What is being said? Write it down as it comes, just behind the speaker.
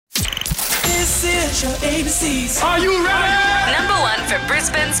Essential ABCs. Are you ready? Number one for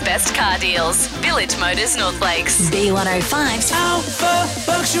Brisbane's best car deals. Village Motors North Lakes. B105's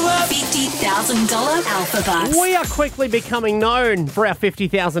Alphabucks you up. $50,000 Alphabucks. We are quickly becoming known for our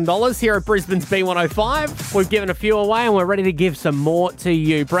 $50,000 here at Brisbane's B105. We've given a few away and we're ready to give some more to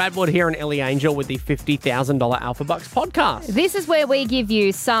you. Brad Wood here and Ellie Angel with the $50,000 Alphabucks podcast. This is where we give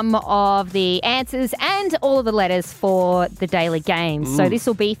you some of the answers and all of the letters for the daily games. So this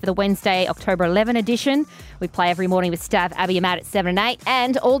will be for the Wednesday, October 11 edition. We play every morning with Stav, Abby and Matt at 7 and 8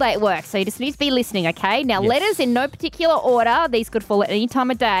 and all day at work. So you just need to be listening, okay? Now, letters in no particular order. These could fall at any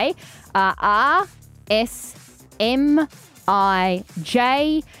time of day. R, S, M, I,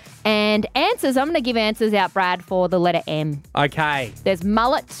 J. And answers, I'm going to give answers out, Brad, for the letter M. Okay. There's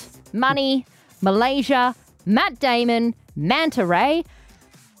mullet, money, Malaysia, Matt Damon, manta ray,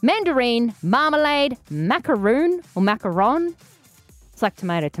 mandarin, marmalade, macaroon or macaron. It's like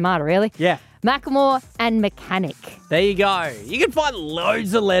tomato, really. Yeah. Macklemore and mechanic. There you go. You can find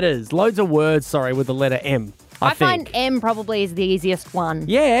loads of words, with the letter M. I think. find M probably is the easiest one.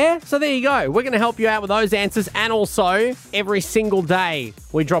 Yeah, so there you go. We're going to help you out with those answers. And also, every single day,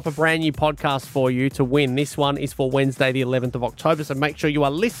 we drop a brand new podcast for you to win. This one is for Wednesday, the 11th of October. So make sure you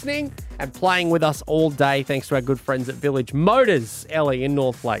are listening and playing with us all day. Thanks to our good friends at Village Motors, Ellie in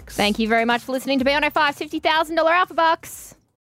North Lakes. Thank you very much for listening to B105's $50,000 Alphabucks.